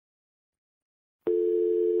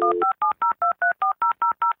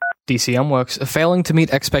DCM Works are failing to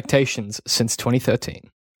meet expectations since 2013.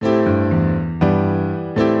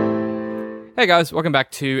 Hey guys, welcome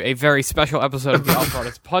back to a very special episode of the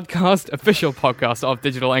Outriders podcast, official podcast of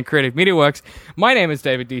Digital and Creative Media Works. My name is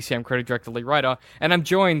David, DCM Creative Director, Lead Writer, and I'm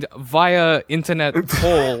joined via internet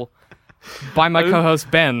call by my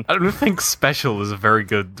co-host Ben. I don't think special is a very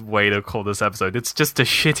good way to call this episode. It's just a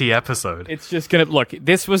shitty episode. It's just gonna... Look,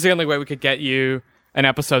 this was the only way we could get you an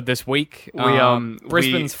episode this week.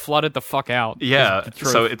 Brisbane's flooded the fuck out. Yeah,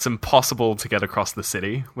 so it's impossible to get across the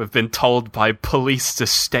city. We've been told by police to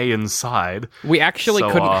stay inside. We actually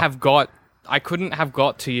couldn't have got... I couldn't have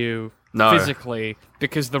got to you physically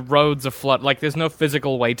because the roads are flooded. Like, there's no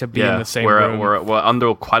physical way to be in the same room. We're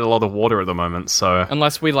under quite a lot of water at the moment, so...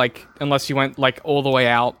 Unless you went, like, all the way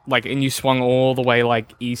out, like, and you swung all the way,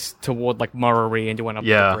 like, east toward, like, Murray and you went up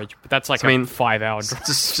the bridge. But that's, like, a 5-hour drive.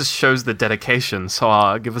 Just shows the dedication,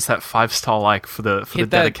 so give us that 5-star like for the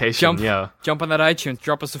dedication. Jump on that iTunes,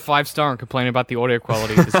 drop us a 5-star and complain about the audio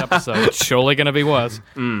quality of this episode. It's surely going to be worse.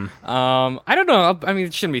 I don't know. I mean,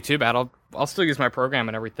 it shouldn't be too bad. I'll still use my program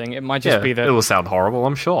and everything. It might just be that... It will sound horrible,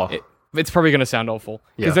 I'm sure. It's probably going to sound awful.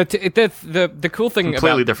 Because the cool thing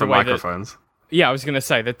completely different microphones. I was going to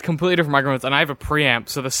say, they're completely different microphones, and I have a preamp,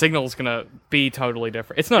 so the signal's going to be totally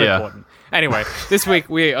different. It's not important. Anyway, this week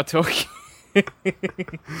we are talking...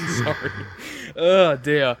 Sorry. Oh,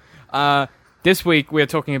 dear. This week we are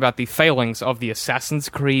talking about the failings of the Assassin's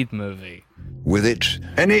Creed movie. With it,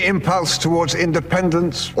 any impulse towards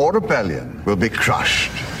independence or rebellion will be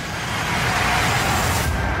crushed.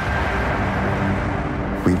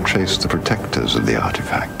 We've traced the protectors of the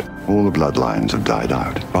artifact. All the bloodlines have died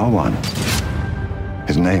out, bar one.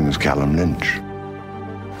 His name is Callum Lynch.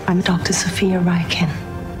 I'm Dr. Sophia Rykin.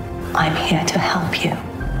 I'm here to help you.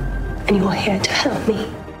 And you're here to help me.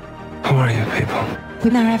 Who are you people?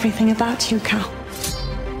 We know everything about you, Cal.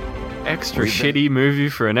 Extra shitty movie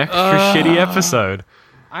for an extra shitty episode.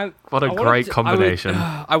 What a great combination.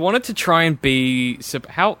 I wanted to try and be...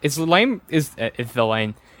 How... Is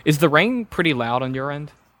the rain pretty loud on your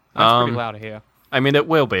end? It's pretty loud here. I mean, it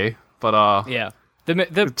will be, but yeah.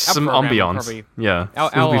 Some ambience. Yeah,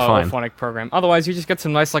 it'll be fine. Phonic program. Otherwise, you just get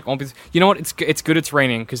some nice like ambience. You know what? It's good. It's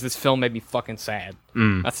raining because this film made me fucking sad.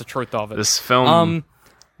 That's the truth of it. This film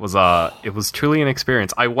was it was truly an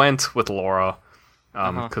experience. I went with Laura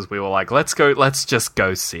because we were like, let's just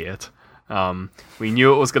go see it. We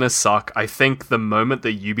knew it was gonna suck. I think the moment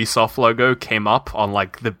the Ubisoft logo came up on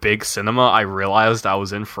like the big cinema, I realized I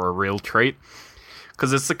was in for a real treat.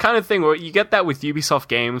 Because it's the kind of thing where you get that with Ubisoft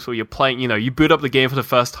games where you're playing, you boot up the game for the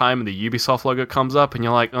first time and the Ubisoft logo comes up and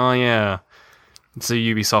you're like, oh yeah, it's a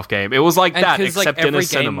Ubisoft game. It was like that, except in a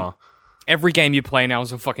cinema. Every game you play now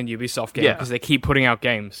is a fucking Ubisoft game because they keep putting out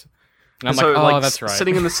games. And I'm like, that's right.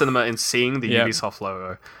 Sitting in the cinema and seeing the Ubisoft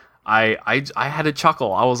logo, I had a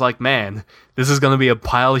chuckle. I was like, man, this is going to be a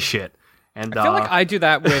pile of shit. And I feel like I do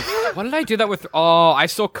that with... What did I do that with? Oh, I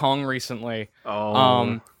saw Kong recently.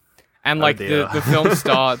 And like the film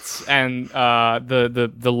starts and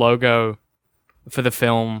the logo for the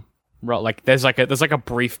film, like there's like a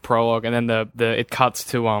brief prologue and then it cuts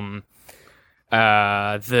to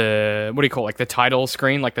the what do you call it? Like the title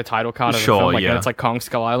screen, like the title card of the film, like and it's like Kong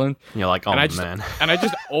Skull Island. And you're like, man, and I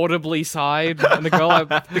just audibly sighed, and the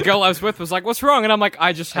girl I was with was like, "What's wrong?" And I'm like,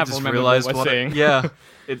 "I just haven't remembered what we're seeing."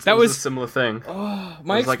 It was a similar thing.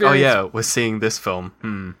 We're seeing this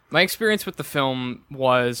film. My experience with the film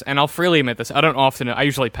was, and I'll freely admit this, I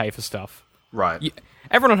usually pay for stuff. Right.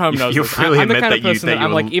 Everyone at home knows you this. Freely I'm the admit kind of that person that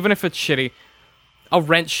I'm like, even if it's shitty, I'll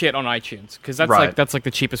rent shit on iTunes, because that's like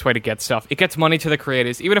the cheapest way to get stuff. It gets money to the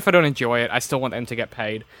creators. Even if I don't enjoy it, I still want them to get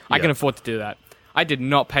paid. I can afford to do that. I did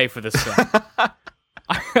not pay for this film.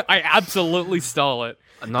 I absolutely stole it.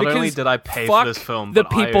 Not only did I pay for this film, but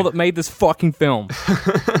the people that made this fucking film.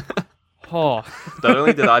 Not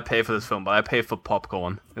only did I pay for this film, but I paid for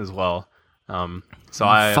popcorn as well.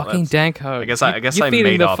 Fucking danko. I guess I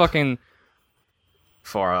made up fucking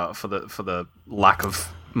for the lack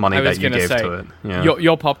of money that you gave to it. Yeah.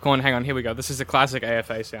 Your popcorn. Hang on, here we go. This is a classic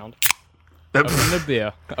AFA sound. Opening the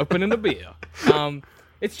beer. Opening the beer.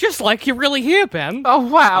 It's just like you're really here, Ben. Oh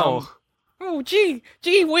wow. Oh, gee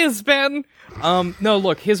whiz, Ben. No,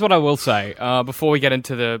 look, here's what I will say. Before we get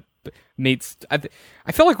into the meats,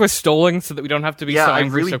 I feel like we're stalling so that we don't have to be so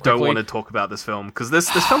angry so quickly. I really don't want to talk about this film, because this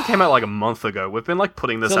film came out like a month ago. We've been like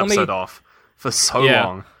putting this episode off for so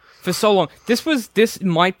long. For so long. This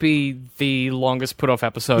might be the longest put-off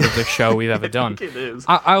episode of the show we've ever done. It is.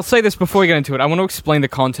 I'll say this before we get into it. I want to explain the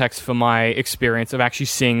context for my experience of actually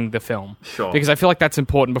seeing the film. Sure. Because I feel like that's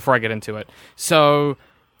important before I get into it. So...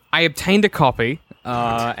 I obtained a copy,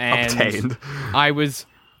 and Obtained. I was,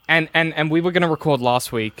 and we were going to record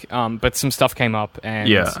last week, but some stuff came up,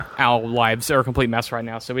 and our lives are a complete mess right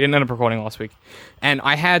now, so we didn't end up recording last week. And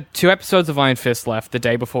I had 2 episodes of Iron Fist left the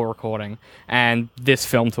day before recording, and this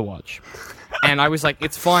film to watch. And I was like,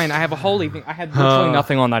 it's fine. I have a whole evening. I had literally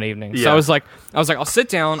nothing on that evening, so I was like, I'll sit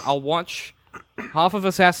down. I'll watch half of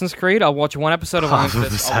Assassin's Creed. I'll watch 1 episode of Iron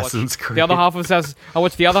Fist. I'll watch the other half of Assassin's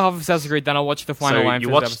Creed. Then I'll watch the final Iron Fist episode. So you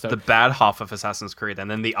watched the bad half of Assassin's Creed,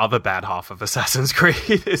 and then the other bad half of Assassin's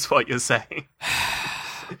Creed is what you're saying.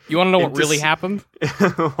 You want to know what really happened?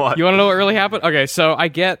 What? You want to know what really happened? Okay, so I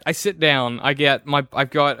sit down. I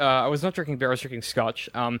was not drinking beer. I was drinking scotch.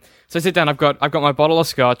 So I sit down. I've got my bottle of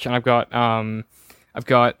scotch, and I've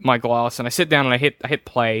got my glass, and I sit down and I hit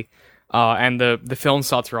play. And the film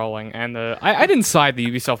starts rolling, and I didn't side the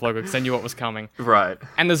Ubisoft logo because I knew what was coming. Right.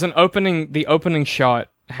 And there's the opening shot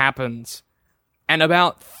happens, and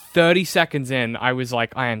about 30 seconds in, I was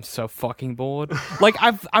like, I am so fucking bored. Like,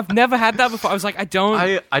 I've never had that before. I was like, I don't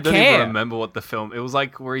don't care. even remember what the film... It was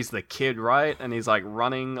like where he's the kid, right? And he's like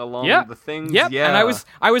running along the things. Yep. Yeah. And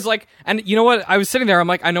I was like... And you know what? I was sitting there, I'm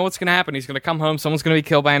like, I know what's going to happen. He's going to come home, someone's going to be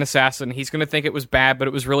killed by an assassin. He's going to think it was bad, but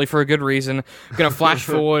it was really for a good reason. Going to flash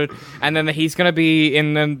forward, and then he's going to be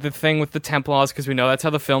in the thing with the Templars, because we know that's how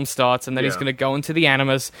the film starts, and then he's going to go into the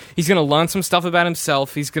Animus. He's going to learn some stuff about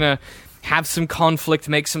himself. He's going to have some conflict,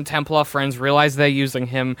 make some Templar friends, realize they're using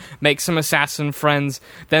him, make some assassin friends,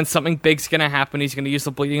 then something big's gonna happen. He's gonna use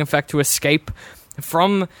the bleeding effect to escape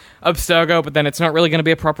from Abstergo, but then it's not really gonna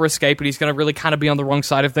be a proper escape, and he's gonna really kind of be on the wrong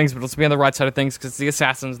side of things, but also be on the right side of things, because it's the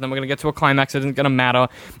assassins, and then we're gonna get to a climax that isn't gonna matter.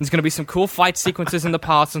 There's gonna be some cool fight sequences in the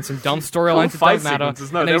past, and some dumb storylines that don't matter, and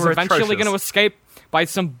then he's eventually gonna escape by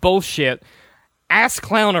some bullshit ass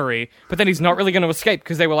clownery, but then he's not really going to escape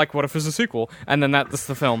because they were like, what if there's a sequel? And then that's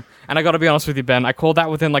the film. And I got to be honest with you, Ben, I called that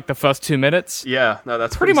within like the first 2 minutes. Yeah, no,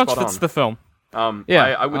 that's pretty much spot fits on. the film.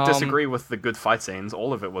 I would disagree with the good fight scenes.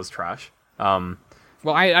 All of it was trash. Well,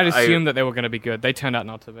 I'd assumed that they were going to be good. They turned out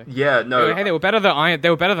not to be. Yeah, no. Hey, they were better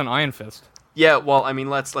than Iron Fist. Yeah, well, I mean,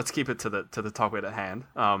 let's keep it to the topic at hand.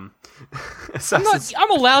 I'm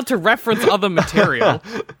allowed to reference other material.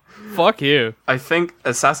 Fuck you. I think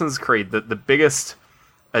Assassin's Creed, the biggest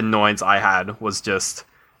annoyance I had was just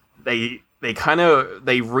they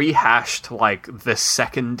rehashed like the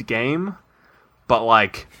second game, but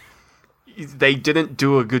like they didn't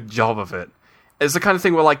do a good job of it. It's the kind of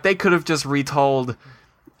thing where like they could have just retold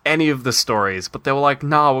any of the stories, but they were like,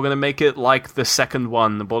 nah, we're gonna make it like the second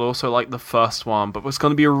one, but also like the first one, but it's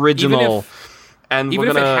gonna be original.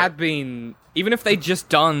 Even if they'd just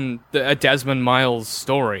done a Desmond Miles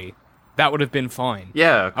story, that would have been fine.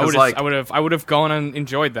 Yeah, I would have gone and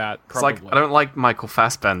enjoyed that. Probably. It's like I don't like Michael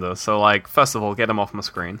Fassbender, so like first of all, get him off my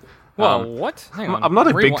screen. Well, what? Hang on. I'm not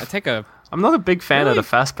a big fan of the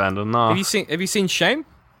Fassbender. No. Have you seen Shame?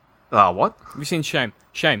 What? Have you seen Shame?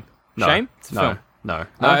 Shame. No. Shame? It's a film. No.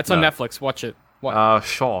 It's on Netflix. Watch it.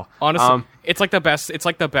 Sure. Honestly, it's like the best. It's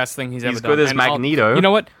like the best thing he's ever done. He's good as Magneto. You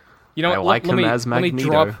know what? I like him as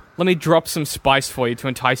Magneto. Let me drop some spice for you to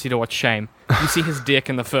entice you to watch Shame. You see his dick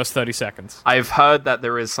in the first 30 seconds. I've heard that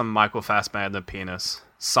there is some Michael Fassbender penis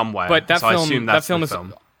somewhere, but I assume that's the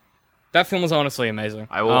film. That film is honestly amazing.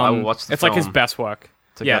 I will watch the It's film like his best work.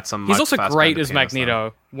 Get some he's also Michael great Fassbender as penis,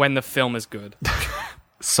 Magneto when the film is good.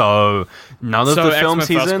 So none of the films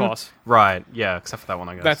X-Men he's First in, Class. right? Yeah, except for that one,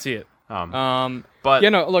 I guess. That's it. But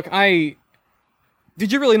look,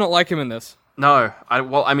 did you really not like him in this? No, I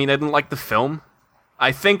didn't like the film.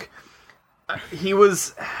 I think he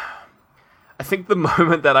was. I think the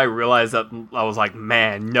moment that I realized that I was like,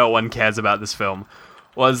 man, no one cares about this film,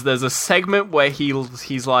 was there's a segment where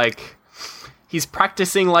he's like, he's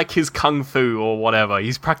practicing like his kung fu or whatever.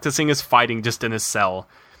 He's practicing his fighting just in his cell.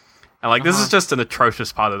 And like, this is just an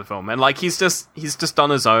atrocious part of the film. And like, he's just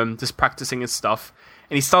on his own, just practicing his stuff.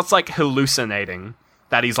 And he starts like hallucinating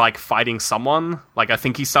that he's like fighting someone. Like, I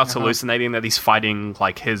think he starts hallucinating that he's fighting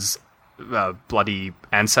like his bloody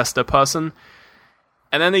ancestor person.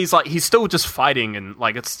 And then he's still just fighting, and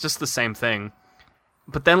like, it's just the same thing.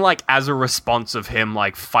 But then, like, as a response of him,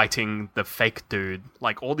 like, fighting the fake dude,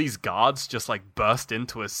 like, all these guards just, like, burst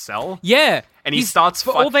into his cell. Yeah. And he starts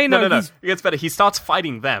all they know, No. It gets better. He starts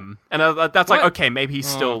fighting them. And that's like, okay, maybe he's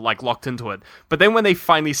still, like, locked into it. But then when they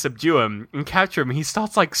finally subdue him and capture him, he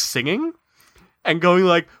starts, like, singing and going,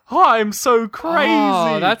 like, oh, I'm so crazy.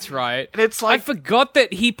 Oh, that's right. And it's like... I forgot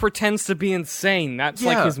that he pretends to be insane. That's,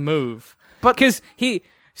 like, his move. Because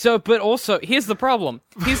but also, here's the problem.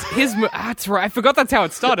 His that's right. I forgot that's how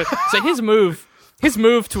it started. So his move His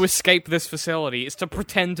move to escape this facility is to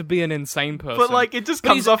pretend to be an insane person. But, like, it just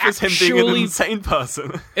comes off as him being an insane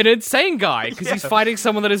person. An insane guy, because he's fighting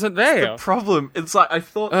someone that isn't there. The problem, it's like, I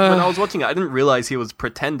thought, when I was watching it, I didn't realize he was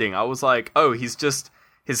pretending. I was like, oh, his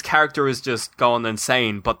character is just gone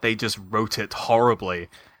insane, but they just wrote it horribly.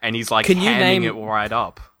 And he's, like, handing it right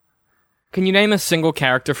up. Can you name a single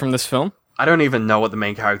character from this film? I don't even know what the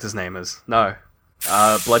main character's name is. No.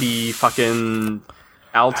 Bloody fucking...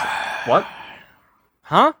 What?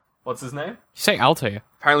 Huh? What's his name? You say Altair.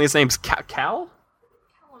 Apparently his name's Cal?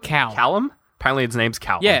 Cal. Callum? Apparently his name's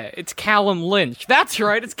Callum. Yeah, it's Callum Lynch. That's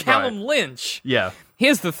right, it's Callum Lynch. Yeah.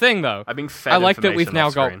 Here's the thing, though. I've been fed I like that we've now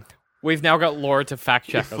got Laura to fact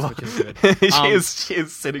check us, which is good. She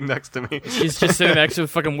is sitting next to me. She's just sitting next to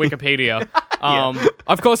fucking Wikipedia.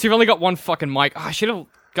 Of course, you've only got one fucking mic. Oh, I should have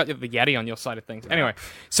got the Yeti on your side of things. Anyway,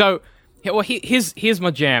 so here's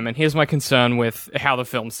my jam, and here's my concern with how the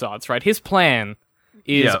film starts. Right, his plan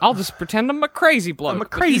is I'll just pretend I'm a crazy bloke. I'm a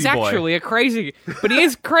crazy he's boy. Actually a crazy, but he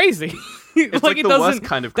is crazy. It's like the worst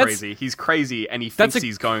kind of crazy. He's crazy, and he thinks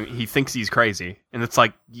He thinks he's crazy, and it's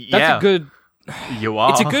like, yeah, that's a good. You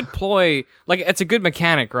are. It's a good ploy. Like, it's a good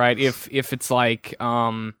mechanic, right? If it's like, it's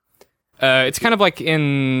kind of like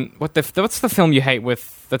in what's the film you hate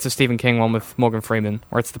with? That's a Stephen King one with Morgan Freeman,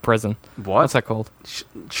 or it's The Prison. What's that called?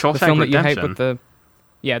 Shawshank the film Redemption. That you hate with the.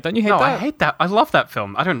 Yeah, don't you hate that? No, I hate that. I love that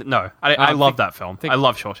film. I don't know. I love that film. I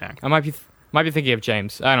love Shawshank. I might be thinking of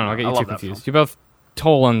James. I don't know. I get you too confused. Film. You're both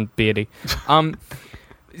tall and beardy. I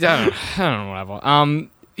don't know, whatever.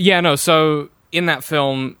 Yeah, no. So in that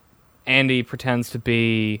film, Andy pretends to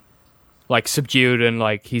be like subdued and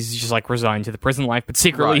like he's just like resigned to the prison life, but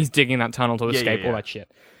secretly he's digging that tunnel to escape. All that shit.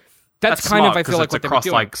 That's kind smart, of I feel like what across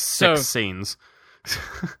they were doing. Like 6 scenes.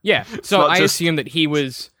 Yeah. So I assume that he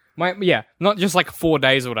was. Not just like 4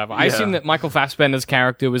 days or whatever. I assume that Michael Fassbender's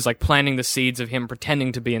character was like planting the seeds of him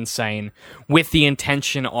pretending to be insane with the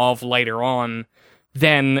intention of later on,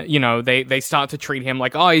 then, you know, they start to treat him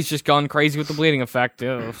like, oh, he's just gone crazy with the bleeding effect.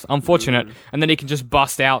 Unfortunate. And then he can just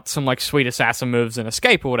bust out some like sweet assassin moves and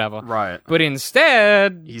escape or whatever. Right. But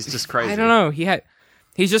instead... He's just crazy. I don't know.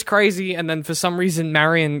 He's just crazy, and then for some reason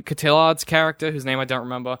Marion Cotillard's character, whose name I don't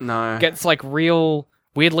remember, gets like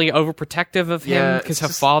weirdly overprotective of him because her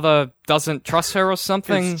father doesn't trust her or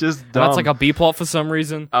something. It's just dumb. That's like a B plot for some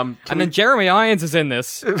reason. Then Jeremy Irons is in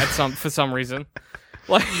this for some reason.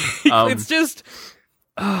 Like it's just.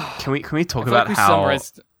 Can we talk about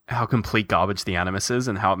how complete garbage the Animus is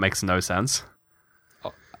and how it makes no sense?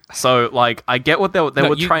 So, like, I get what they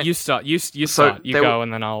were trying. You start. You start. You go,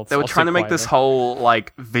 and then I'll. They were trying to make this whole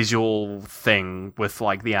like visual thing with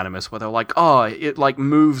like the Animus, where they're like, oh, it like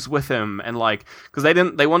moves with him, and like because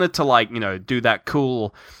they wanted to like do that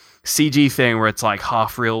cool CG thing where it's like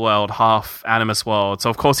half real world, half Animus world. So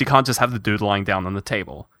of course you can't just have the dude lying down on the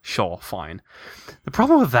table. Sure, fine. The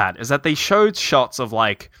problem with that is that they showed shots of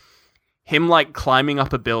like him like climbing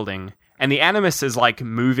up a building. And the Animus is, like,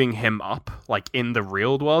 moving him up, like, in the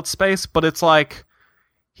real world space, but it's like,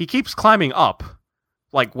 he keeps climbing up.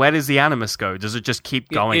 Like, where does the Animus go? Does it just keep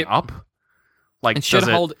going up? Like, it should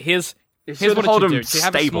hold his... Here's what it should do. It should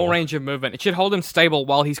have a small stable. range of movement. It should hold him stable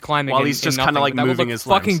while he's climbing. While he's just kind of like moving his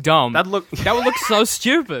limbs. Fucking dumb. That would look so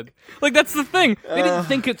stupid. Like, that's the thing. They didn't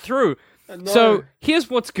think it through. No. So, here's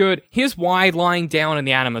what's good. Here's why lying down in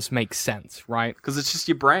the Animus makes sense, right? Because it's just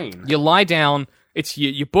your brain. You lie down... It's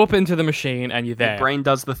you boop into the machine and you're there. Your brain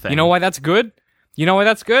does the thing. You know why that's good?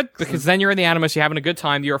 Because then you're in the Animus, you're having a good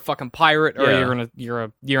time. You're a fucking pirate, or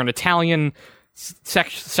you're an Italian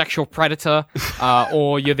sexual predator,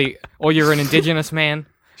 or you're an indigenous man.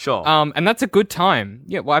 Sure. And that's a good time.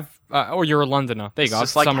 Yeah. Well, or you're a Londoner. There you go.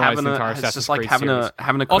 It's just like having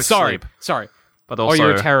a quick sleep. Sorry. But also, or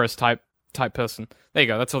you're a terrorist type person. There you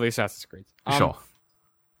go. That's all the Assassin's Creed. Sure.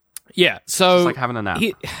 Yeah. So it's like having a nap.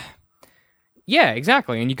 Yeah,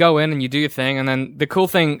 exactly. And you go in and you do your thing, and then the cool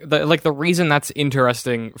thing, the reason that's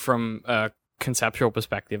interesting from a conceptual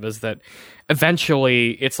perspective is that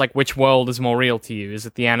eventually it's like, which world is more real to you? Is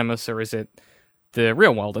it the Animus or is it the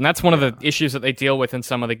real world? And that's one of the issues that they deal with in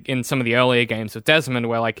some of the earlier games of Desmond,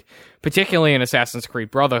 where like, particularly in Assassin's Creed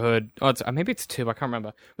Brotherhood, maybe it's 2, I can't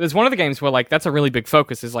remember. But there's one of the games where like that's a really big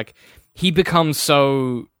focus, is like he becomes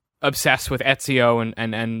so obsessed with Ezio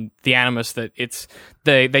and the Animus that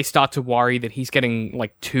they start to worry that he's getting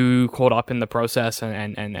like too caught up in the process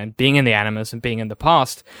and being in the Animus and being in the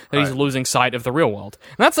past, that he's losing sight of the real world.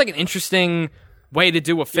 And that's like an interesting way to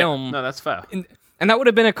do a film. Yeah, no, that's fair. And that would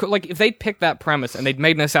have been like if they'd picked that premise and they'd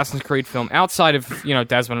made an Assassin's Creed film outside of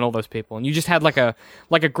Desmond and all those people, and you just had like a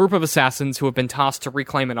group of assassins who have been tasked to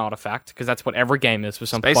reclaim an artifact, because that's what every game is for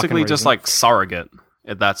some fucking reason. Basically just like Surrogate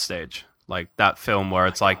at that stage. Like that film where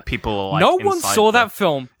it's like people are like no one inside saw the- that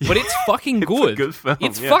film, but it's fucking good. good film,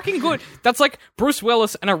 It's yeah. fucking good. That's like Bruce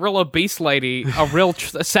Willis and a real obese lady, a real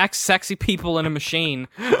sexy people in a machine.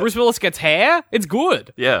 Bruce Willis gets hair. It's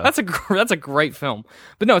good. Yeah. that's a great film.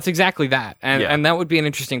 But no, it's exactly that, and that would be an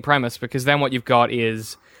interesting premise because then what you've got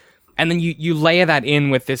is, and then you layer that in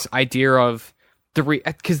with this idea of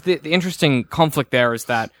because the interesting conflict there is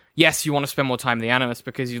that. Yes, you want to spend more time in the Animus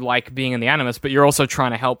because you like being in the Animus, but you're also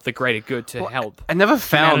trying to help the greater good to help. I never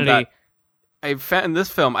found humanity. in this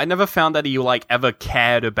film, I never found that he like ever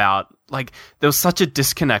cared about like there was such a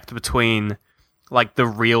disconnect between like the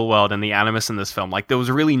real world and the Animus in this film. Like there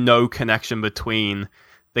was really no connection between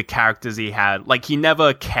the characters he had. Like he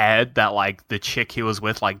never cared that like the chick he was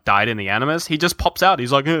with like died in the Animus. He just pops out.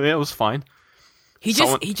 He's like, yeah, it was fine. He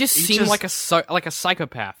just seemed like a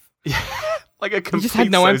psychopath. Like a complete just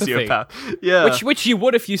had no empathy. sociopath. Yeah. Which you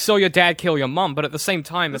would if you saw your dad kill your mum, but at the same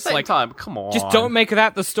time, it's like, come on. just don't make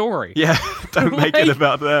that the story. Yeah, don't make it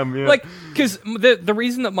about them. Yeah. Like, because the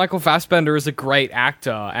reason that Michael Fassbender is a great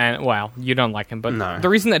actor, and well, you don't like him, but No. the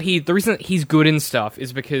reason that he's good in stuff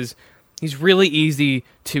is because he's really easy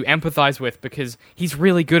to empathize with because he's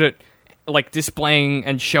really good at like displaying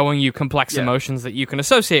and showing you complex emotions that you can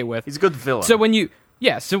associate with. he's a good villain. So when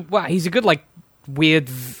he's a good like weird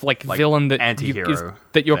like villain that anti-hero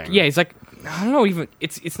that you're thing. he's like I don't know even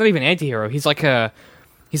it's not even anti-hero. He's like a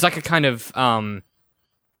kind of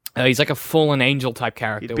he's like a fallen angel type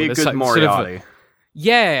character. He'd be a with good sort of Moriarty.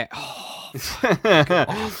 yeah.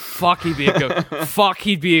 Fuck, he'd be a good. Fuck,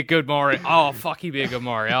 he'd be a good Moriarty. Oh, fuck, he'd be a good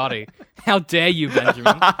Moriarty. How dare you,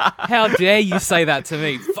 Benjamin? How dare you say that to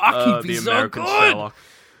me? Fuck, he'd be the so American good. Sherlock.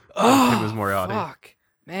 Him as Moriarty. Fuck,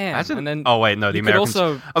 man. Imagine- and then oh wait, no, the you could American.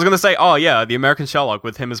 also. I was gonna say, oh yeah, the American Sherlock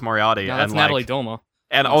with him as Moriarty, No, and that's like, Natalie Dormer.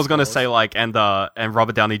 and I was gonna say like, and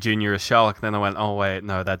Robert Downey Jr. as Sherlock. And then I went, oh wait,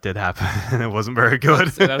 no, that did happen, and it wasn't very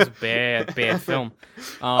good. So that was a bad film.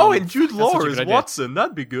 And Jude that's Law such a as good idea. Watson.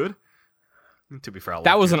 That'd be good. To be fair, I love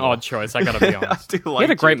That was Jude an Law. odd choice, I gotta be honest. I do like He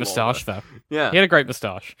had a great Jude Law, moustache, though. Yeah, He had a great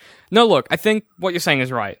moustache. No, look, I think what you're saying is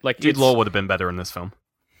right. Like Jude it's- Law would have been better in this film.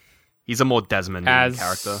 He's a more Desmond As-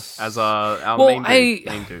 character as our Well,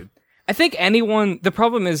 main dude. I think anyone. The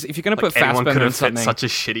problem is if you're going to put Anyone could Fassbender in have fit something. such a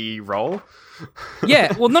shitty role.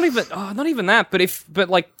 Yeah, well, not even that. But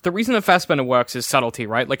like the reason that Fassbender works is subtlety,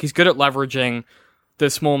 right? Like he's good at leveraging the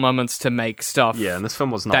small moments to make stuff. Yeah, and this film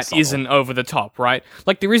was not that subtle. isn't over the top, right?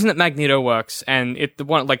 Like the reason that Magneto works, and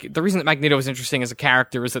the reason that Magneto is interesting as a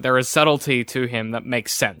character is that there is subtlety to him that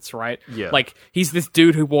makes sense, right? Yeah. Like he's this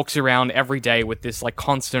dude who walks around every day with this like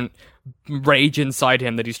constant rage inside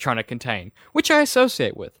him that he's trying to contain, which I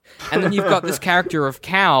associate with. And then you've got this character of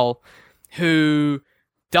Cal, who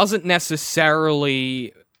doesn't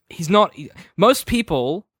necessarily. Most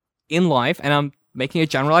people in life, and I'm making a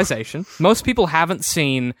generalization. Most people haven't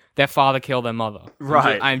seen their father kill their mother.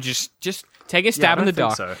 Right. I'm just taking a stab I in the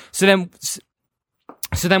don't dark. think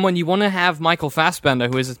So then when you want to have Michael Fassbender,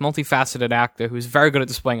 who is this multifaceted actor who is very good at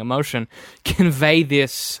displaying emotion, convey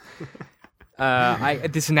this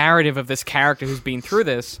this narrative of this character who's been through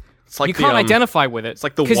this, like you the, can't identify with it. It's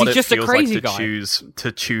like the because what he's it just a feels crazy like guy.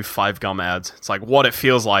 to chew 5-gum ads. It's like what it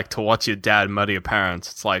feels like to watch your dad murder your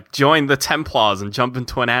parents. It's like join the Templars and jump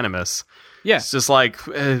into an Animus. Yeah. It's just like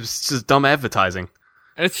it's just dumb advertising.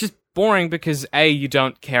 And it's just boring because A, you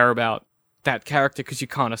don't care about that character because you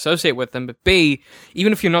can't associate with them, but B,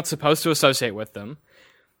 even if you're not supposed to associate with them,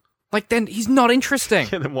 like then he's not interesting.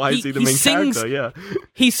 Yeah, then why is he the main character? Yeah.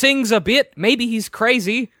 He sings a bit, maybe he's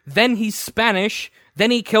crazy, then he's Spanish, then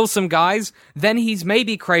he kills some guys, then he's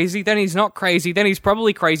maybe crazy, then he's not crazy, then he's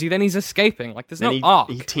probably crazy, then he's escaping. Like there's Then no arc.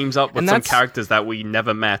 he teams up with And some that's- characters that we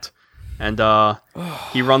never met. And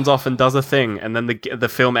he runs off and does a thing, and then the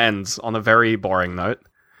film ends on a very boring note.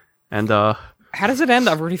 And How does it end?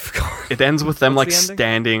 I've already forgotten. it ends with them like What's the ending?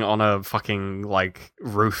 standing on a fucking like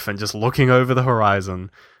roof and just looking over the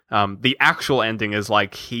horizon. The actual ending is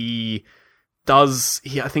like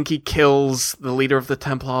I think he kills the leader of the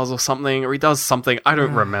Templars or something, or he does something. I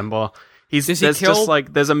don't remember. Does he there's kill just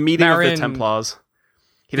like there's a meeting of Marion- the Templars.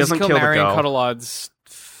 He Does doesn't kill kill the Marion girl. Cotillard's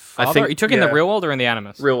I father? think- He took in the yeah. real world or in the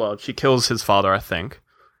Animus? Real world. She kills his father, I think.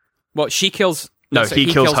 Well, she kills. No, so he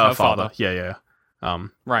kills her father. Yeah.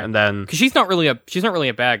 Right. And then Because she's not really a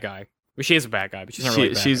bad guy. Well, she is a bad guy, but she's not really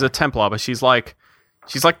a bad she's guy. a Templar, but she's like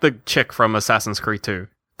the chick from Assassin's Creed 2.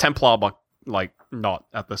 Templar, but like not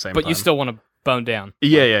at the same time. But you still want to bone down.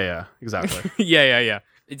 Yeah, exactly. Yeah.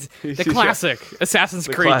 It's the classic Assassin's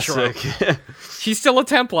The Creed trope. classic. She's still a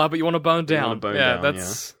Templar, but you want to bone You down. wanna bone yeah, down,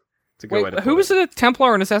 that's. It's a good way Wait, to who put was it. a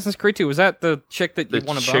Templar in Assassin's Creed 2? Was that the chick that you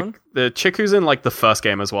want to bone? The chick who's in like the first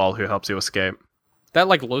game as well, who helps you escape. That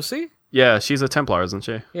like Lucy? Yeah, she's a Templar, isn't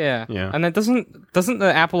she? Yeah. Yeah. And then doesn't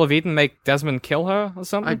the Apple of Eden make Desmond kill her or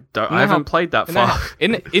something? I haven't played that far.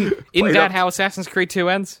 In that how Assassin's Creed 2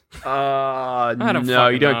 ends? No,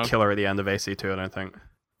 you don't kill her at the end of AC2, I don't think.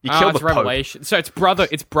 You kill the Pope. Revelation. So it's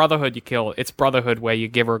Brotherhood you kill. It's Brotherhood where you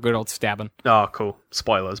give her a good old stabbing. Oh, cool.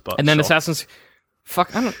 Spoilers, but and then sure. Assassin's...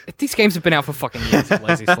 Fuck, I don't... These games have been out for fucking years, you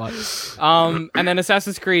lazy slut. And then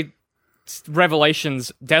Assassin's Creed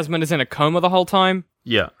Revelations, Desmond is in a coma the whole time.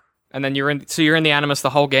 Yeah. And then you're in the Animus the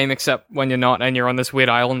whole game, except when you're not, and you're on this weird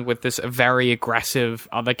island with this very aggressive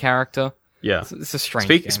other character. Yeah. It's a strange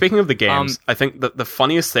game. Speaking of the games, I think that the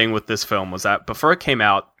funniest thing with this film was that before it came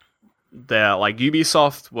out,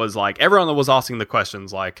 Ubisoft was like, everyone was asking the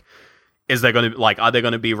questions like, are there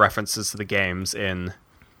going to be references to the games in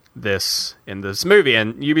this movie?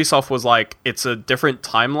 And Ubisoft was like, it's a different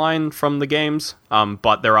timeline from the games,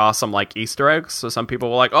 but there are some like Easter eggs. So some people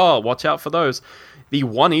were like, oh, watch out for those. The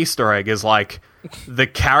one Easter egg is like the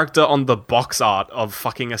character on the box art of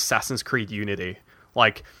fucking Assassin's Creed Unity.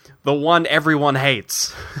 Like the one everyone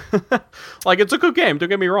hates. Like it's a good game, don't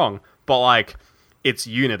get me wrong. But like it's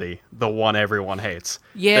Unity, the one everyone hates.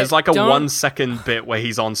 Yeah, there's like a 1 second bit where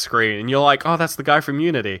he's on screen and you're like, oh, that's the guy from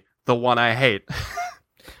Unity, the one I hate.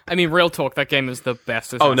 I mean, real talk, that game is the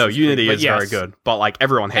best. Oh no, Unity is very good, but like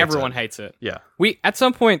everyone hates it. Yeah. At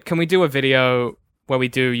some point, can we do a video where we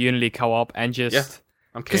do Unity co-op and just... Yeah.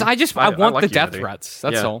 Because I want the death threats.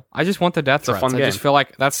 That's all. I just want the death threats. Fun game. I just feel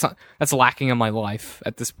like that's lacking in my life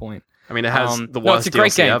at this point. I mean, it has the worst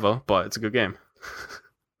DLC ever, but it's a good game.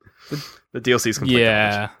 The DLC's complete.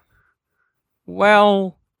 Yeah. Damage.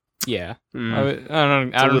 Well, yeah. I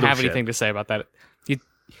don't have anything to say about that.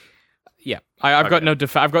 I've got no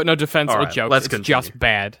defense or jokes. It's just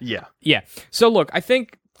bad. Yeah. Yeah. So look, I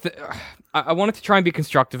think I wanted to try and be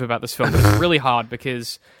constructive about this film, but it's really hard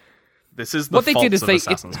because this is the fault of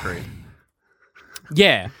Assassin's Creed.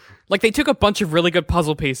 Yeah. Like, they took a bunch of really good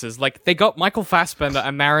puzzle pieces. Like, they got Michael Fassbender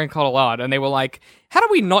and Marion Cotillard, and they were like, how do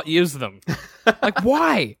we not use them? Like,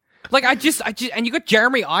 why? Like, I just, and you got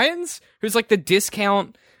Jeremy Irons, who's like the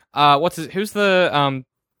discount, who's the,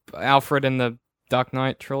 Alfred in the Dark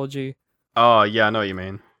Knight trilogy? Oh, yeah, I know what you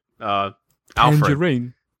mean.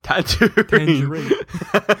 Alfred. Tangerine.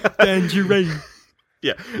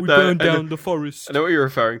 Yeah. We burned down the forest. I know what you're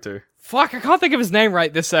referring to. Fuck, I can't think of his name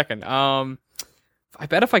right this second. I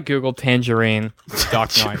bet if I Google Tangerine Dark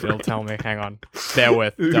Knight, it'll tell me. Hang on. Bear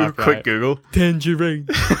with. Dark Knight. Quick Google. Tangerine.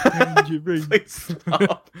 Please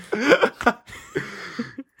stop.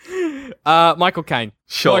 Michael Caine.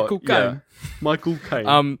 Sure. Michael Caine. Yeah. Michael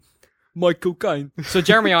Caine. Michael Caine. So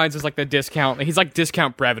Jeremy Irons is like the discount. He's like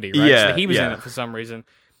discount brevity, right? Yeah. So he was in it for some reason.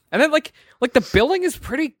 And then like the billing is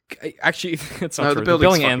pretty. Actually, it's not true. The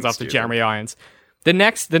billing ends after Jeremy Irons. The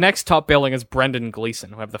next top billing is Brendan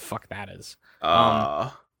Gleeson, whoever the fuck that is.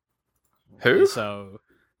 Who? So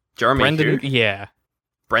Brendan. Who? Yeah.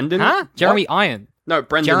 Brendan? Huh? Jeremy Irons. No,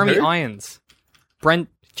 Brendan. Jeremy who? Irons.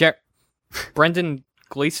 Brendan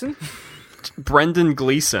Gleeson. Brendan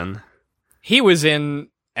Gleeson. He was in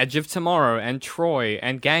Edge of Tomorrow and Troy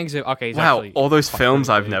and Gangs of. Okay, he's actually all those films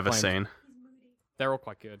I've never seen. They're all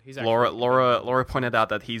quite good. He's Laura pointed out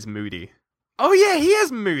that he's moody. Oh yeah, he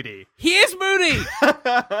is moody. He is moody.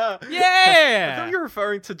 Yeah. I thought you were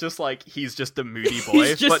referring to just like he's just a moody boy,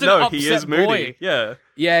 he's just but no, he is moody. Boy. Yeah.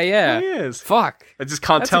 Yeah. He is. Fuck. I just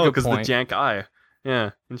can't tell because of the point. jank eye.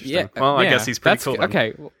 Yeah. Interesting. Yeah, well, I guess he's pretty cool. Then.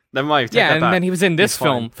 Okay. Never mind. Yeah, and then he was in this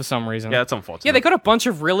film for some reason. Yeah, it's unfortunate. Yeah, they got a bunch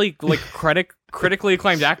of really like critically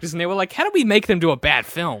acclaimed actors, and they were like, "How do we make them do a bad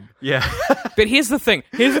film?" Yeah. But here's the thing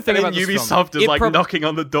about this Ubisoft film. is like knocking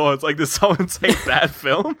on the door. It's like, does someone say bad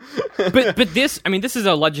film? but this, I mean, this is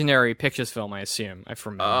a Legendary Pictures film, I assume. Yeah,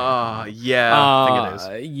 I think it is.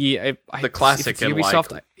 Yeah, the classic in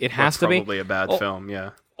Ubisoft. It has to be probably a bad film. Yeah.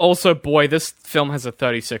 Also, boy, this film has a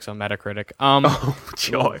 36 on Metacritic. Oh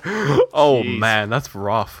joy! Oh man, that's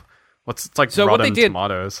rough. It's like so Rotten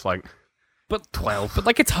Tomatoes, like, but 12. But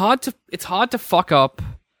like, it's hard to fuck up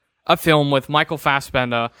a film with Michael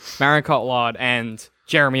Fassbender, Marion Cotillard, and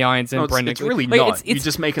Jeremy Irons and Brendan. It's really not. You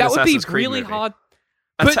just make an Assassin's Creed movie. Hard.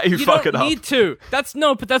 That's how you fuck it up. You don't need to. But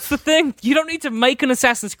that's the thing. You don't need to make an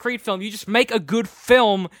Assassin's Creed film. You just make a good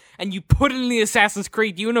film and you put it in the Assassin's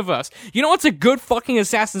Creed universe. You know what's a good fucking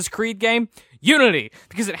Assassin's Creed game? Unity.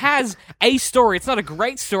 Because it has a story. It's not a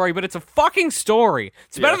great story, but it's a fucking story.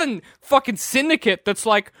 It's better than fucking Syndicate that's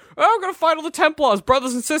like, oh, I'm gonna fight all the Templars,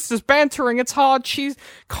 brothers and sisters, bantering. It's hard. She's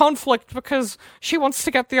conflict because she wants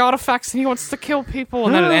to get the artifacts and he wants to kill people.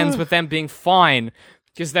 And then it ends with them being fine.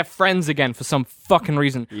 Because they're friends again for some fucking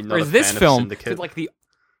reason. Whereas this film, like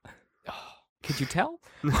could you tell?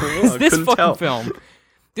 No, this fucking film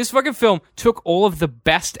this fucking film took all of the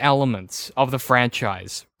best elements of the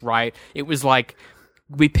franchise, right? It was like,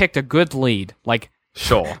 we picked a good lead, like,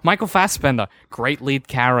 Sure. Michael Fassbender, great lead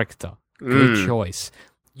character, good choice.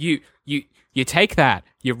 You take that,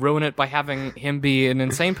 you ruin it by having him be an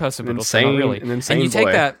insane person, but also not really. An insane and you take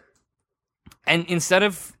boy. that, and instead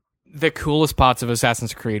of the coolest parts of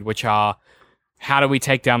Assassin's Creed, which are, how do we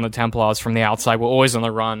take down the Templars from the outside? We're always on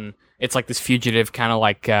the run. It's like this fugitive kind of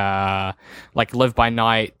like Live by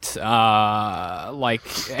Night, like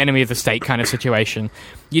enemy of the state kind of situation.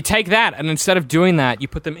 You take that, and instead of doing that, you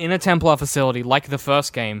put them in a Templar facility like the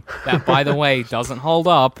first game, that, by the way, doesn't hold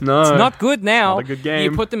up. No. It's not good now. Not a good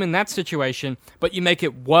game. You put them in that situation, but you make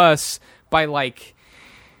it worse by, like,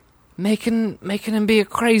 making him be a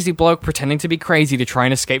crazy bloke, pretending to be crazy to try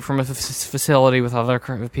and escape from a facility with other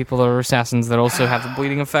people that are assassins that also have the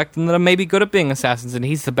bleeding effect and that are maybe good at being assassins, and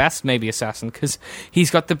he's the best maybe assassin because he's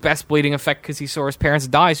got the best bleeding effect because he saw his parents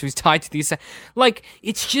die, so he's tied to the like,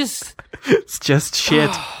 it's just It's just shit.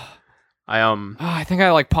 I think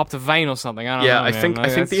I like popped a vein or something. I don't know. I think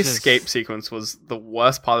That's the just- escape sequence was the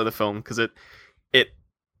worst part of the film because it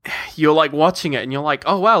you're like watching it and you're like,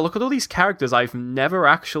 oh wow, look at all these characters I've never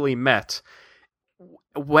actually met.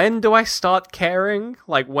 When do I start caring?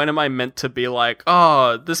 Like, when am I meant to be like,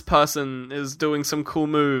 oh, this person is doing some cool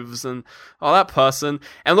moves, and oh, that person,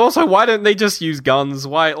 and also, why don't they just use guns?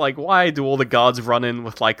 Why do all the guards run in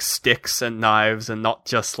with like sticks and knives and not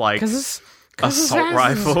just like assault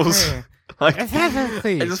rifles? Like, I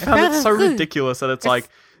just found it so ridiculous that it's like,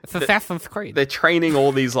 It's Assassin's Creed. they're training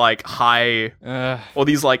all these like all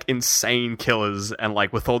these like insane killers and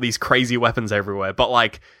like with all these crazy weapons everywhere, but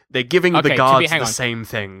like they're giving the guards the same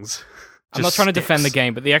things. I'm not trying to defend the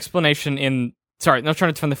game, but the explanation not trying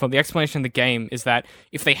to defend the film. The explanation in the game is that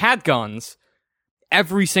if they had guns,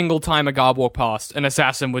 every single time a guard walked past, an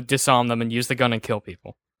assassin would disarm them and use the gun and kill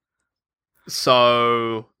people.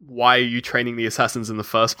 So why are you training the assassins in the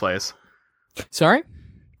first place? Sorry?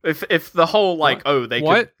 If the whole like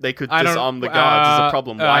What? they could I don't- disarm the guards is a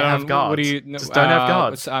problem, why have guards? What do you, Just don't have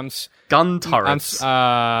guards. Gun turrets. You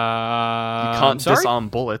can't sorry? disarm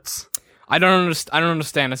bullets. I don't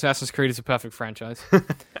understand. Assassin's Creed is a perfect franchise. Yep.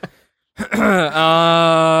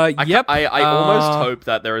 I almost hope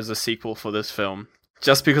that there is a sequel for this film,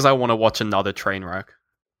 just because I want to watch another train wreck.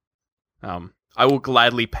 I will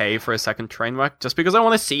gladly pay for a second train wreck, just because I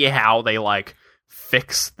want to see how they like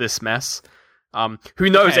fix this mess. Who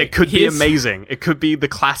knows? Okay, it could be amazing. It could be the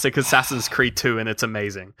classic Assassin's Creed 2, and it's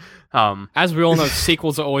amazing. As we all know,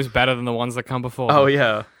 sequels are always better than the ones that come before. Oh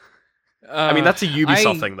yeah. I mean, that's a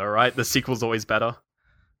Ubisoft thing, though, right? The sequel's always better.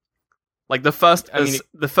 Like the first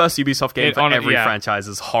Ubisoft game for every franchise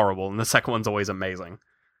is horrible, and the second one's always amazing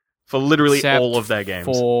for literally Except all of their games.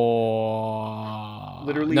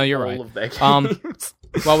 Literally, no, you're all right. of their games.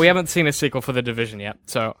 Well, we haven't seen a sequel for The Division yet,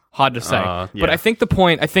 so hard to say. Yeah. But I think the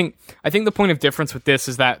point of difference with this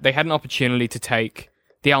is that they had an opportunity to take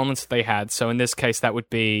the elements that they had. So in this case, that would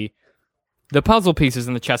be the puzzle pieces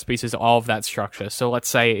and the chess pieces of that structure. So let's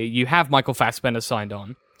say you have Michael Fassbender signed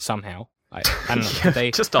on somehow. I don't know. Yeah,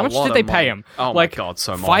 They, just how a much lot did they of pay money. him? Oh like, my god,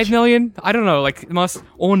 so much. 5 million? I don't know. Like, must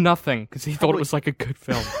or nothing because he thought it was like a good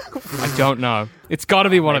film. I don't know. It's got to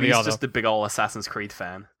be one or Maybe the he's other. just a big old Assassin's Creed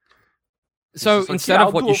fan. So It's just like, instead yeah, of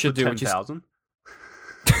I'll what do you it should for do, which is 10,000.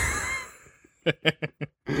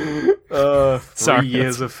 3 Sorry,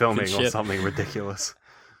 years that's of filming good or shit. something ridiculous.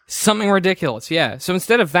 Something ridiculous, yeah. So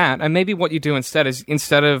instead of that, and maybe what you do instead is,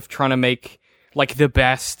 instead of trying to make like the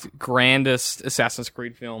best, grandest Assassin's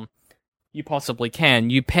Creed film you possibly can,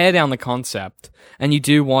 you pare down the concept and you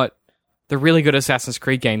do what the really good Assassin's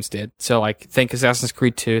Creed games did. So like, think Assassin's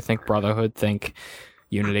Creed 2, think Brotherhood, think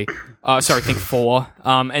Unity. Think 4.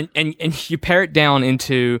 And you pare it down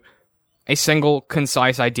into a single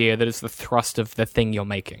concise idea that is the thrust of the thing you're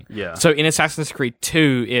making. Yeah. So in Assassin's Creed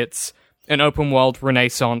 2, it's an open world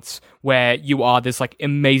renaissance where you are this like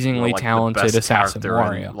amazingly Like, the talented best assassin character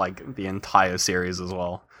warrior. in, like the entire series as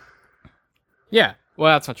well. Yeah.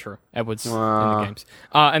 Well, that's not true. Edward's in the games.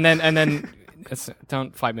 And then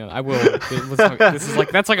don't fight me on it. I will.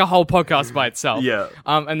 That's like a whole podcast by itself. Yeah.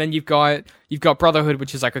 And then you've got Brotherhood,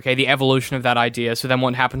 which is like, okay, the evolution of that idea. So then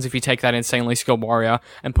what happens if you take that insanely skilled warrior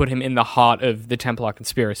and put him in the heart of the Templar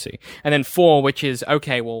conspiracy? And then 4, which is,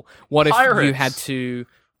 okay, well, what if you had to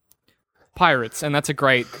pirates, and that's a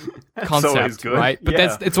great concept, right? But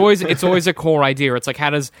yeah. it's always a core idea. It's like, how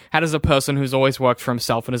does a person who's always worked for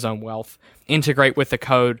himself and his own wealth integrate with the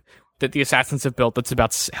code that the assassins have built that's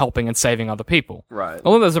about helping and saving other people? Right.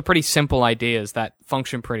 Although those are pretty simple ideas that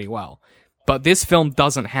function pretty well. But this film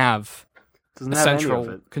doesn't have Doesn't a have any of central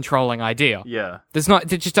it. controlling idea. Yeah. There's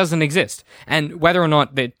not. It just doesn't exist. And whether or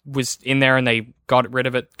not it was in there and they got rid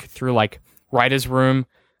of it through like writer's room,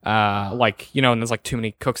 like, you know, and there's like too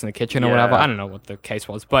many cooks in the kitchen or whatever. I don't know what the case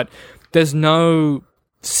was, but there's no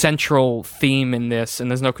central theme in this,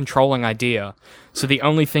 and there's no controlling idea. So the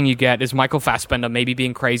only thing you get is Michael Fassbender maybe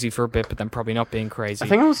being crazy for a bit, but then probably not being crazy. I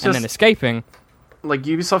think it was and then escaping. Like,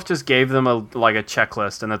 Ubisoft just gave them a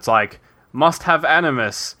checklist, and it's like, must have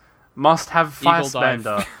Animus, must have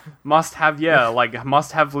Fassbender, must have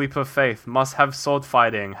must have Leap of Faith, must have sword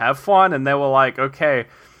fighting, have fun, and they were like, okay,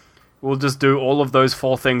 we'll just do all of those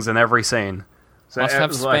 4 things in every scene. So must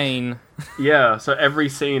have Spain. Like, yeah, so every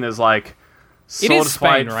scene is like sword it is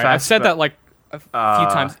Spain, fight, right? I've said that like a few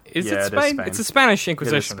times. Is it it is Spain? Spain. It's the Spanish It is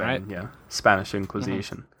Inquisition, Spain, right? Yeah, Spanish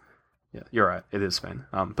Inquisition. Yeah, you're right. It is Spain.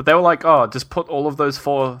 But they were like, oh, just put all of those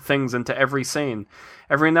 4 things into every scene.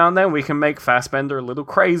 Every now and then we can make Fassbender a little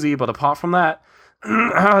crazy, but apart from that,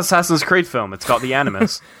 Assassin's Creed film. It's got the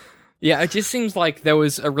Animus. Yeah, it just seems like there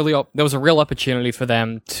was a real opportunity for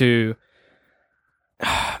them to.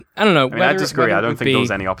 I don't know. I mean, I disagree. I don't think there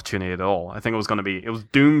was any opportunity at all. I think it was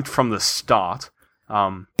doomed from the start.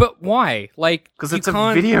 But why? Like, because it's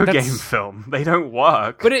a video game film. They don't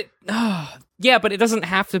work. But yeah, but it doesn't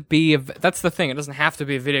have to be. That's the thing. It doesn't have to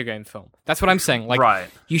be a video game film. That's what I'm saying. Like, right.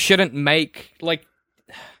 You shouldn't make like.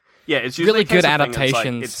 Yeah, it's usually really good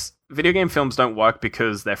adaptations. It's video game films don't work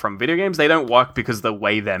because they're from video games. They don't work because the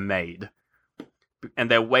way they're made, and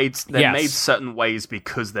they're made certain ways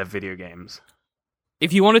because they're video games.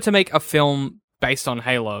 If you wanted to make a film based on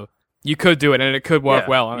Halo, you could do it, and it could work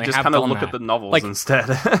well. And you just kind of look at the novels instead.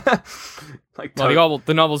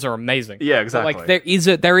 The novels are amazing. Yeah, exactly. But,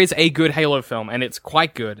 like, there is a good Halo film, and it's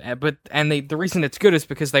quite good. The reason it's good is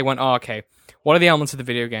because they went, oh, okay, what are the elements of the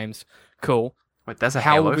video games? Cool. Wait, there's a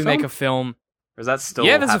How Halo would we film? make a film? Or is that still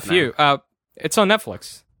Yeah, there's happening? a few. It's on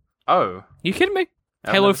Netflix. Oh. You kidding me?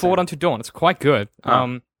 I've Halo never Forward seen Unto Dawn. It's quite good.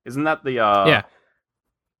 Huh. Isn't that the... Yeah.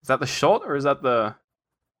 Is that the short, or is that the...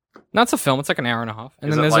 No, it's a film. It's like an hour and a half. And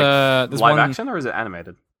is then it there's live one... action, or is it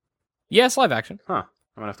animated? Yeah, it's live action. Huh.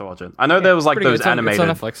 I'm gonna have to watch it. I know there was like those animated... It's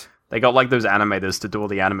on Netflix. They got like those animators to do all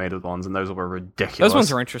the animated ones, and those were ridiculous. Those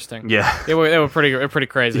ones were interesting. Yeah. They were pretty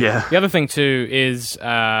crazy. Yeah. The other thing, too, is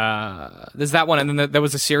there's that one, and then there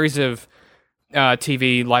was a series of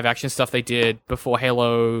TV live-action stuff they did before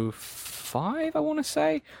Halo 5, I want to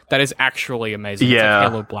say, that is actually amazing. Yeah. It's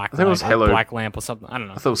like Halo Black I think it was Halo... Black Lamp or something. I don't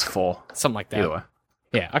know. I thought it was 4. Something like that. Either way.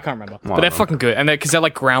 Yeah, I can't remember. Well, but they're fucking good. And because they're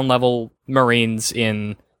like ground-level Marines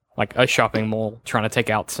in like a shopping mall trying to take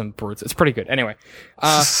out some brutes. It's pretty good. Anyway,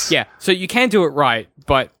 yeah. So you can do it right,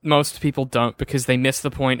 but most people don't because they miss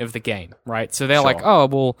the point of the game, right? So they're like, oh,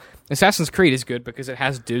 well, Assassin's Creed is good because it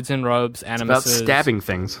has dudes in robes, animuses, about stabbing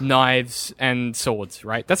things, knives, and swords,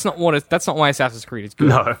 right? That's not why Assassin's Creed is good.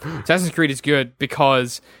 No. Assassin's Creed is good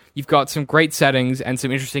because you've got some great settings and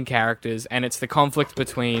some interesting characters, and it's the conflict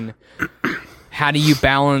between how do you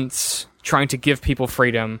balance trying to give people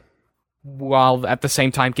freedom while at the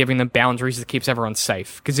same time giving them boundaries that keeps everyone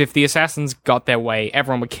safe. Because if the assassins got their way,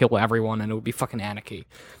 everyone would kill everyone and it would be fucking anarchy.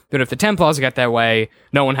 But if the Templars get their way,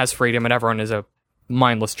 no one has freedom and everyone is a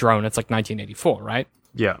mindless drone. It's like 1984, right?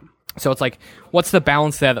 Yeah. So it's like, what's the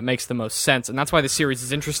balance there that makes the most sense? And that's why the series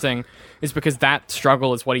is interesting, is because that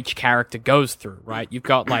struggle is what each character goes through, right? You've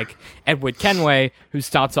got, like, Edward Kenway, who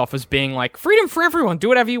starts off as being like, freedom for everyone, do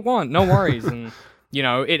whatever you want, no worries. And, you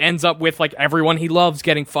know, it ends up with, like, everyone he loves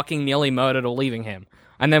getting fucking nearly murdered or leaving him.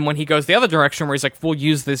 And then when he goes the other direction, where he's like, we'll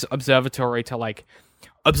use this observatory to, like,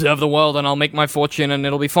 observe the world and I'll make my fortune and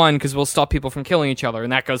it'll be fine because we'll stop people from killing each other,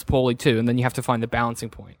 and that goes poorly too, and then you have to find the balancing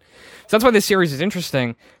point. So that's why this series is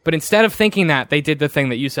interesting, but instead of thinking that, they did the thing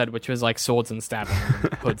that you said, which was like swords and stabbing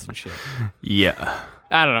and hoods and shit. Yeah.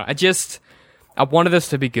 I don't know, I wanted this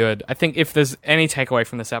to be good. I think if there's any takeaway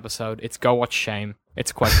from this episode, it's go watch Shame.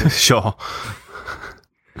 It's quite good. Sure.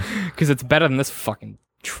 Because it's better than this fucking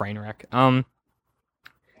train wreck.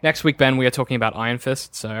 Next week, Ben, we are talking about Iron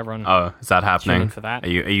Fist, so everyone... Oh, is that happening? Tune in for that. Are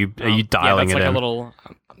you dialing that's it like in? a little...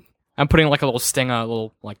 I'm putting like a little stinger, a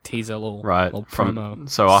little like teaser, little promo.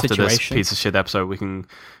 So after situation. this piece of shit episode, we can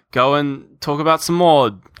go and talk about some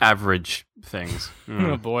more average things.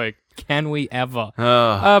 Oh boy, can we ever?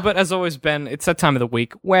 But as always, Ben, it's that time of the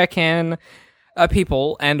week. Where can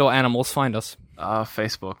people and or animals find us?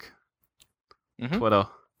 Facebook, Twitter,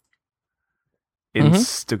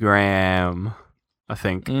 Instagram. I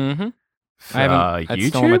think. I haven't. That's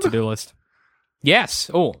still on my to-do list. Yes.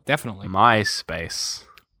 Oh, definitely. MySpace.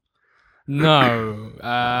 No.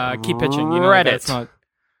 Keep pitching. You know Reddit. That's not.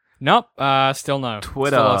 Nope. Still no.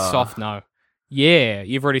 Twitter. Still a soft no. Yeah,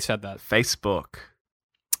 you've already said that. Facebook.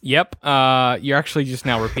 Yep. You're actually just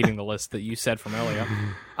now repeating the list that you said from earlier.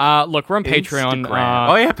 Look, we're on Patreon.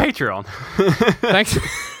 Oh yeah, Patreon.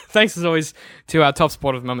 Thanks as always to our top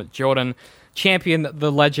supporter of the moment, Jordan, champion,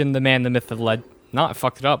 the legend, the man, the myth, the legend. No, I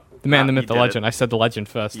fucked it up. The man, the myth, the legend. I said the legend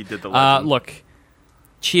first. You did the legend. Look,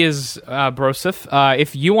 cheers, Broseph.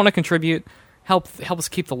 If you want to contribute, help us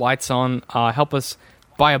keep the lights on. Help us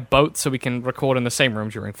buy a boat so we can record in the same room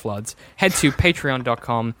during floods. Head to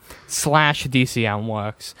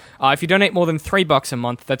patreon.com/DCMworks. If you donate more than $3 a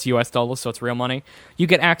month, that's US dollars, so it's real money, you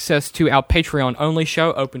get access to our Patreon-only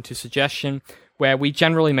show, Open to Suggestion, where we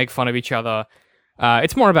generally make fun of each other.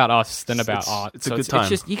 It's more about us than about art. It's a good time. It's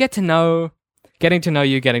just, you get to know... Getting to know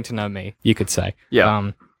you, getting to know me, you could say.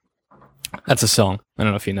 Yeah. That's a song. I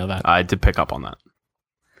don't know if you know that. I did pick up on that.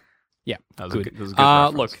 Yeah, that was good. That was a good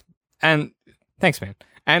reference. Look, and thanks, man.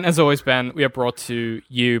 And as always, Ben, we are brought to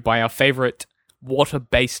you by our favorite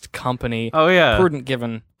water-based company. Oh, yeah. Prudent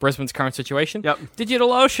given Brisbane's current situation. Yep.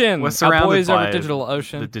 DigitalOcean. We're surrounded our boys by over at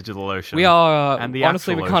DigitalOcean. the DigitalOcean. We are, and the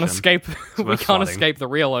honestly, we can't ocean. escape. We can't escape the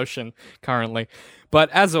real ocean currently. But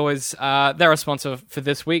as always, they're a sponsor for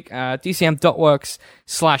this week.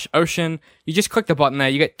 DCM.works/ocean. You just click the button there.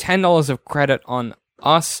 You get $10 of credit on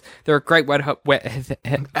us. They're a great web what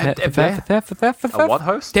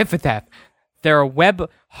host? They're a web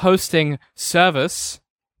hosting service.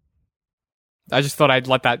 I just thought I'd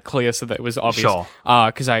let that clear so that it was obvious. Sure.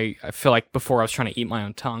 Because I feel like before I was trying to eat my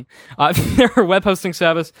own tongue. They're a web hosting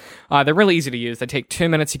service. They're really easy to use. They take 2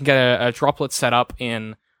 minutes. You can get a droplet set up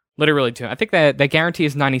in literally 2. I think their guarantee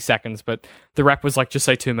is 90 seconds, but the rep was like, just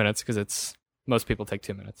say 2 minutes because most people take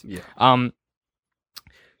 2 minutes. Yeah. You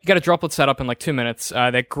get a droplet set up in like 2 minutes.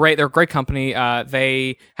 They're great. They're a great company.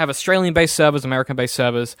 They have Australian-based servers, American-based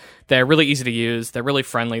servers. They're really easy to use. They're really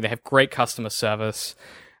friendly. They have great customer service.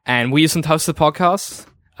 And we use them to host the podcast.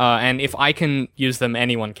 And if I can use them,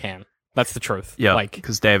 anyone can. That's the truth. Yeah, like,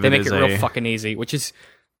 because David they make is it real fucking easy, which is...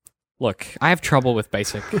 Look, I have trouble with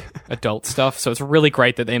basic adult stuff, so it's really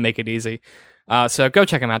great that they make it easy. So go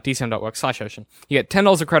check them out, dcm.work/ocean. You get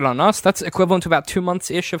 $10 of credit on us. That's equivalent to about 2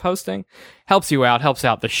 months-ish of hosting. Helps you out, helps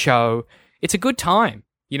out the show. It's a good time.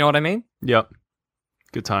 You know what I mean? Yep.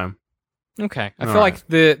 Good time. Okay. I feel like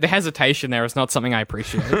the hesitation there is not something I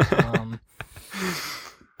appreciate.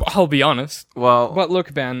 I'll be honest. Well... But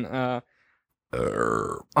look, Ben... oh,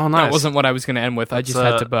 nice. That wasn't what I was going to end with. I just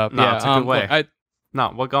had to burp. No, yeah, it's a good way. Look,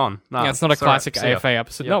 No, we're gone. No, yeah, it's not a classic See ya. AFA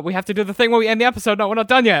episode. Yep. No, we have to do the thing where we end the episode. No, we're not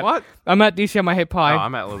done yet. What? I'm at DCM, I hate pie. Oh,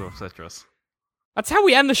 I'm at Little Citrus. That's how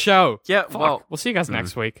we end the show. Yeah, Fuck. well... We'll see you guys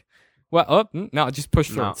next week. Well, no, just push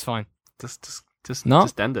through. No. It's fine. Just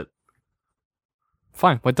end it.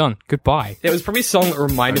 Fine, we're done. Goodbye. It was probably a song that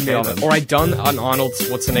reminded me of it. Or I'd done an Arnold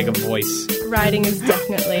Schwarzenegger voice. Writing is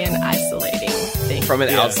definitely an isolating thing. From an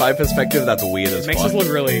outside perspective, that's weird as It makes fuck. us look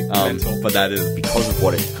really mental. But that is because of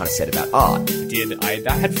what it kind of said about art. I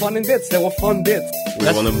had fun in bits. There were fun bits. We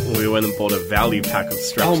went and bought a value pack of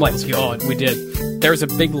straps. Oh my god, we did. There's a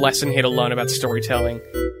big lesson here to learn about storytelling.